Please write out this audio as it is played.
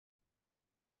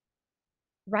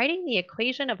writing the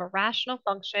equation of a rational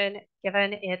function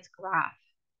given its graph.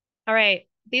 All right,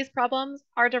 these problems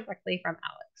are directly from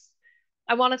Alex.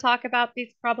 I want to talk about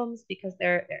these problems because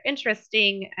they're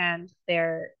interesting and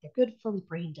they're good for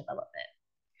brain development.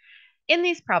 In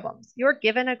these problems, you're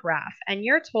given a graph and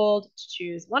you're told to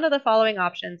choose one of the following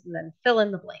options and then fill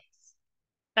in the blanks.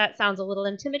 That sounds a little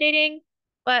intimidating,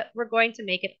 but we're going to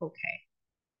make it okay.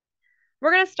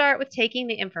 We're going to start with taking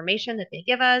the information that they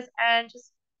give us and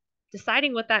just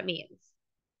deciding what that means.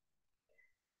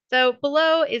 So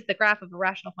below is the graph of a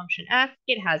rational function f.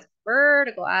 It has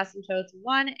vertical asymptotes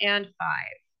 1 and 5.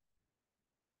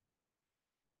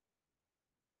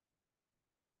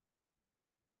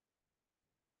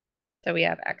 So we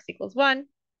have x equals 1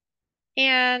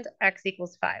 and x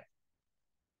equals 5.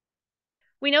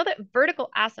 We know that vertical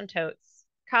asymptotes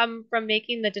come from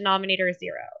making the denominator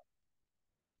 0.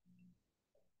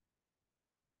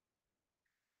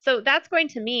 So that's going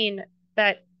to mean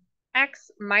that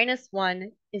x minus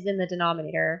 1 is in the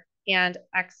denominator and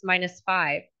x minus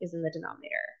 5 is in the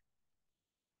denominator.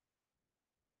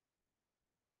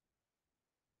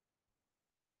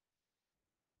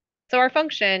 So our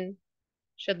function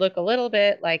should look a little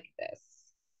bit like this.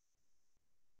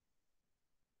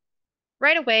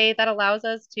 Right away, that allows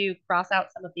us to cross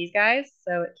out some of these guys.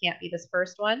 So it can't be this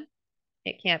first one.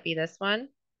 It can't be this one.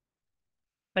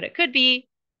 But it could be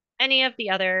any of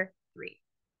the other 3.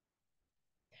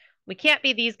 We can't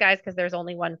be these guys because there's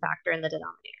only one factor in the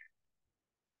denominator.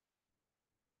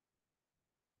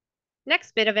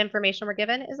 Next bit of information we're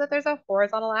given is that there's a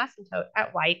horizontal asymptote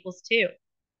at y equals 2.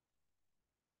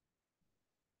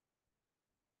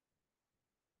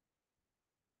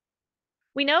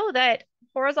 We know that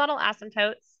horizontal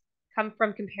asymptotes come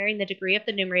from comparing the degree of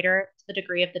the numerator to the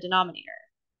degree of the denominator.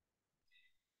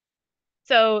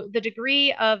 So the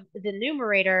degree of the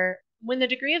numerator, when the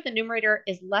degree of the numerator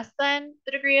is less than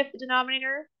the degree of the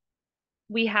denominator,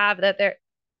 we have that there,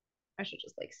 I should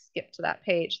just like skip to that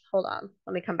page. Hold on,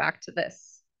 let me come back to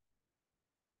this.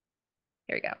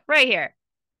 Here we go, right here.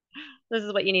 This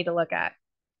is what you need to look at.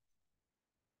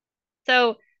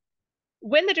 So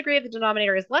when the degree of the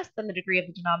denominator is less than the degree of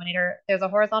the denominator, there's a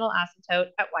horizontal asymptote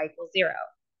at y equals 0.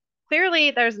 Clearly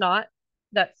there's not.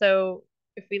 That so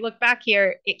if we look back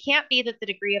here, it can't be that the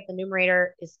degree of the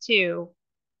numerator is 2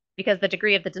 because the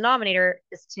degree of the denominator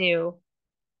is 2.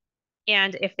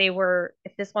 And if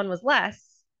this one was less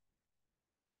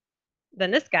than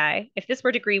this guy, if this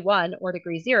were degree 1 or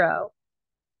degree 0,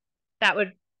 that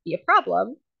would be a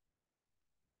problem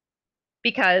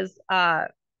because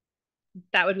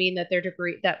that would mean that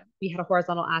that we had a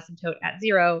horizontal asymptote at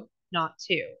 0, not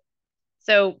 2.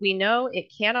 So we know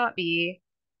it cannot be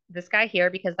this guy here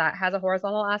because that has a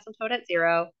horizontal asymptote at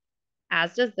 0,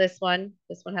 as does this one.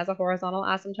 This one has a horizontal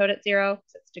asymptote at 0,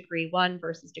 so it's degree 1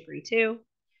 versus degree 2.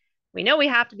 We know we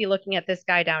have to be looking at this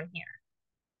guy down here.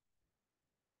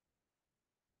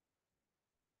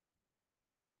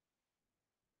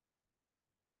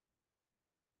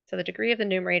 So the degree of the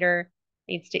numerator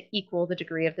needs to equal the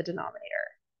degree of the denominator.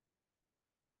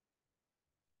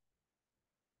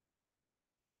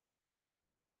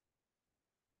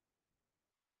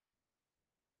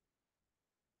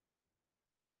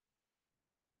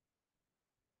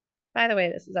 By the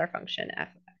way, this is our function f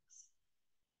of x.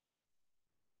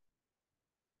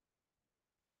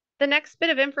 The next bit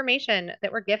of information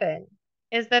that we're given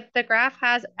is that the graph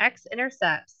has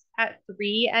x-intercepts at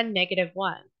 3 and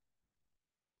 -1.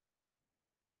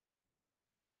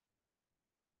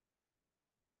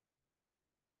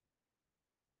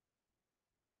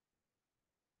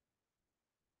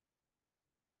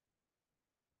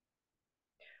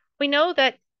 We know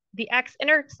that the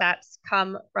x-intercepts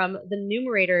come from the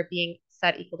numerator being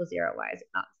set equal to 0. Why is it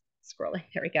not scrolling?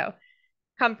 There we go.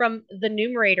 Come from the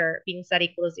numerator being set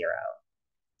equal to 0.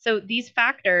 So these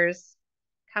factors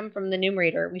come from the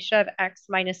numerator. We should have x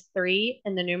minus 3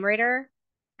 in the numerator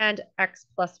and x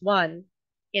plus 1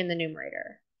 in the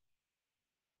numerator.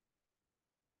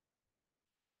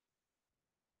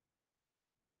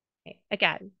 Okay.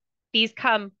 Again, these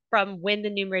come from when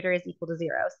the numerator is equal to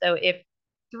 0. So if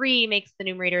 3 makes the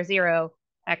numerator 0,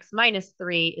 x minus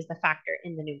 3 is the factor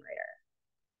in the numerator.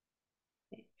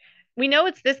 Okay. We know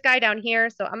it's this guy down here,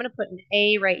 so I'm going to put an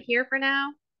a right here for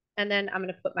now. And then I'm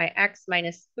going to put my x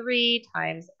minus 3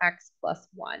 times x plus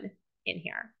 1 in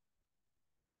here.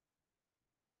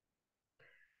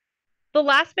 The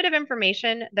last bit of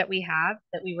information that we have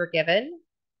that we were given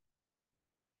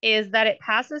is that it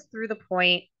passes through the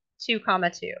point 2,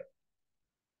 2.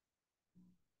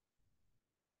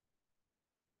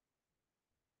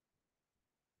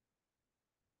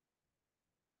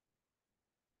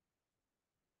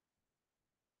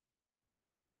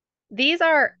 These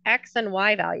are X and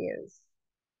Y values.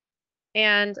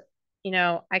 And,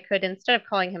 I could, instead of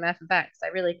calling him f of X, I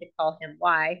really could call him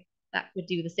Y. That would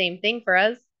do the same thing for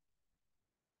us.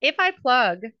 If I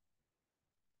plug,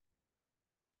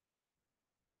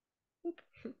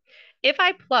 if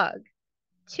I plug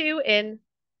 2 in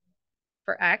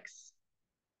for X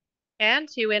and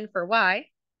 2 in for Y,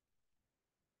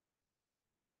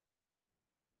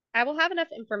 I will have enough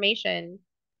information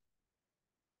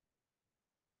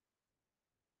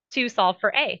to solve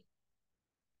for A.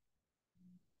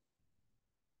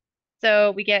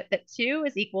 So we get that 2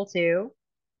 is equal to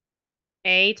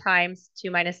A times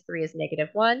 2 minus 3 is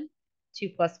 -1. 2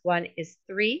 plus 1 is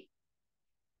 3.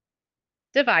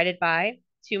 Divided by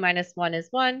 2 minus 1 is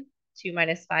 1. 2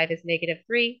 minus 5 is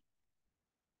 -3.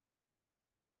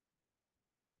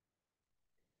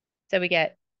 So we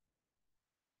get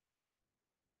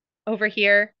over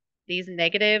here, these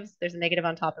negatives, there's a negative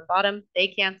on top and bottom, they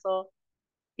cancel.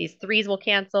 These 3's will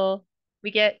cancel. We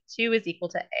get 2 is equal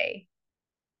to A.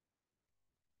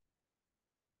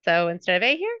 So instead of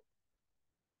A here,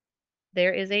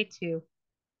 there is a 2.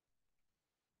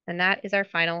 And that is our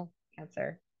final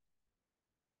answer.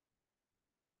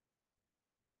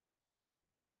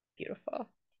 Beautiful.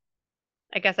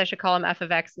 I guess I should call him f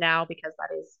of X now because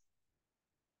that is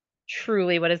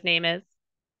truly what his name is.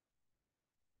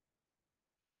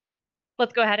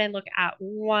 Let's go ahead and look at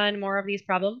one more of these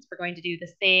problems. We're going to do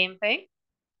the same thing,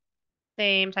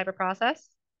 same type of process.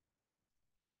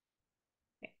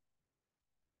 Okay.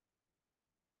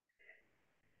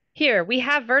 Here we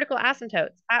have vertical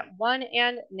asymptotes at 1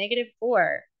 and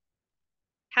 -4.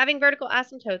 Having vertical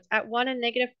asymptotes at 1 and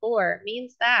 -4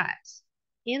 means that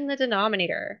in the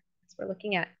denominator, so we're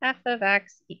looking at f of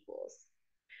X equals,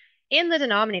 in the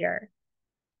denominator,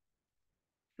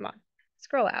 come on,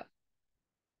 scroll out.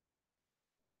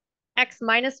 X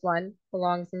minus 1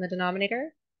 belongs in the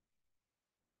denominator,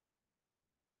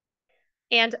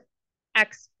 and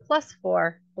X plus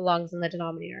 4 belongs in the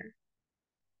denominator.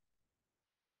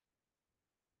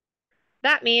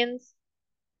 That means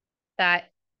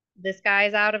that this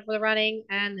guy's out of the running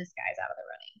and this guy's out of the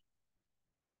running.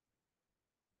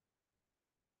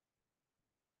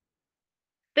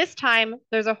 This time,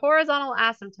 there's a horizontal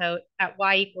asymptote at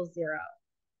y equals 0.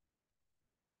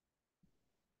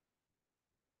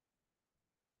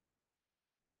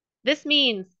 This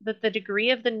means that the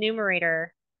degree of the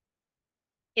numerator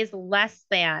is less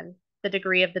than the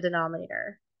degree of the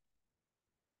denominator.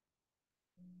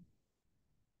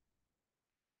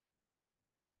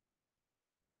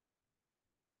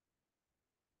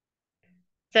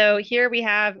 So here we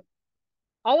have,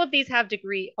 all of these have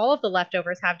degree, all of the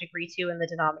leftovers have degree 2 in the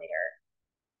denominator.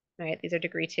 All right, these are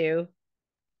degree 2.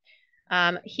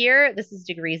 Here, this is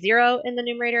degree 0 in the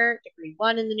numerator, degree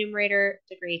 1 in the numerator,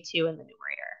 degree 2 in the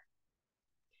numerator.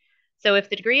 So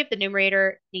if the degree of the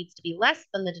numerator needs to be less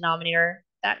than the denominator,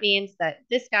 that means that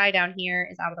this guy down here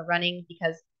is out of the running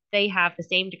because they have the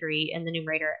same degree in the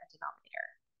numerator and denominator.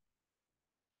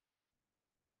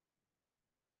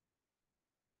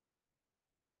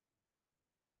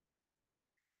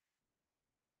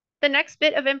 The next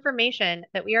bit of information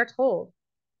that we are told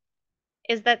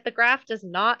is that the graph does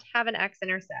not have an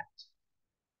x-intercept.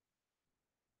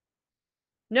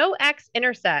 No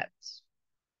x-intercept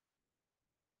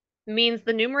means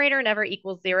the numerator never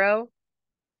equals 0,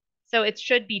 so it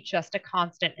should be just a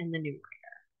constant in the numerator.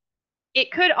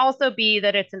 It could also be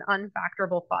that it's an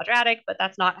unfactorable quadratic, but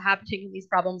that's not happening in these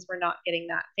problems. We're not getting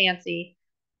that fancy.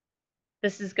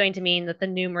 This is going to mean that the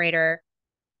numerator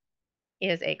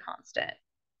is a constant,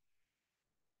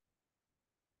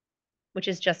 which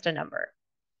is just a number.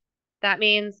 That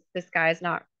means this guy is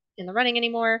not in the running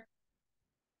anymore.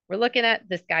 We're looking at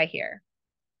this guy here.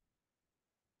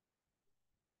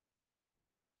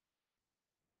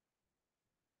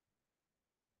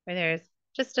 Where there's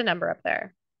just a number up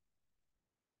there.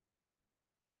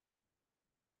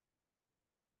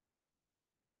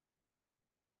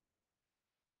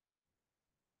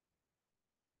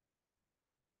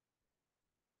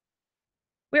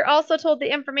 We're also told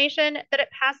the information that it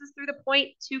passes through the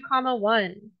point 2,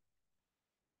 1.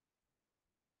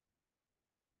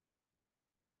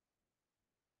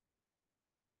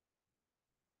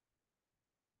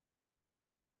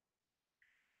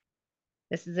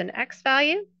 This is an x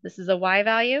value. This is a y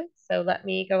value. So let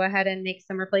me go ahead and make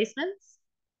some replacements.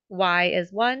 Y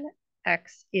is 1,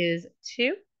 x is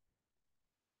 2.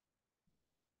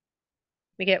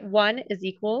 We get 1 is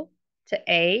equal to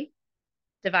a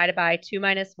divided by 2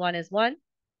 minus 1 is 1.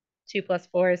 2 plus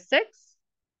 4 is 6.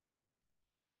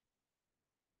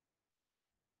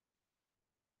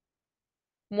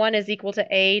 One is equal to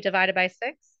a divided by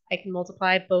 6. I can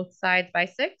multiply both sides by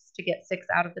 6 to get 6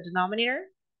 out of the denominator.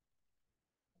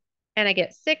 And I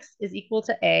get 6 is equal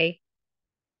to a.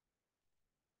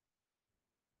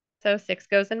 So 6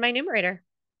 goes in my numerator.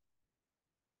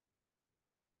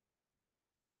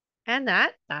 And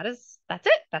that's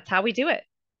it. That's how we do it.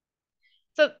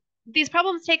 So these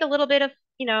problems take a little bit of,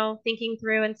 thinking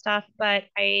through and stuff, but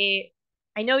I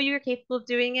know you're capable of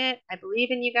doing it. I believe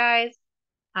in you guys.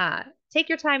 Uh, Take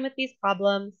your time with these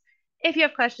problems. If you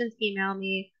have questions, email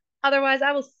me. Otherwise,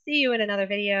 I will see you in another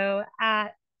video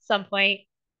at some point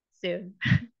soon.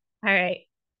 All right.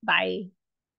 Bye.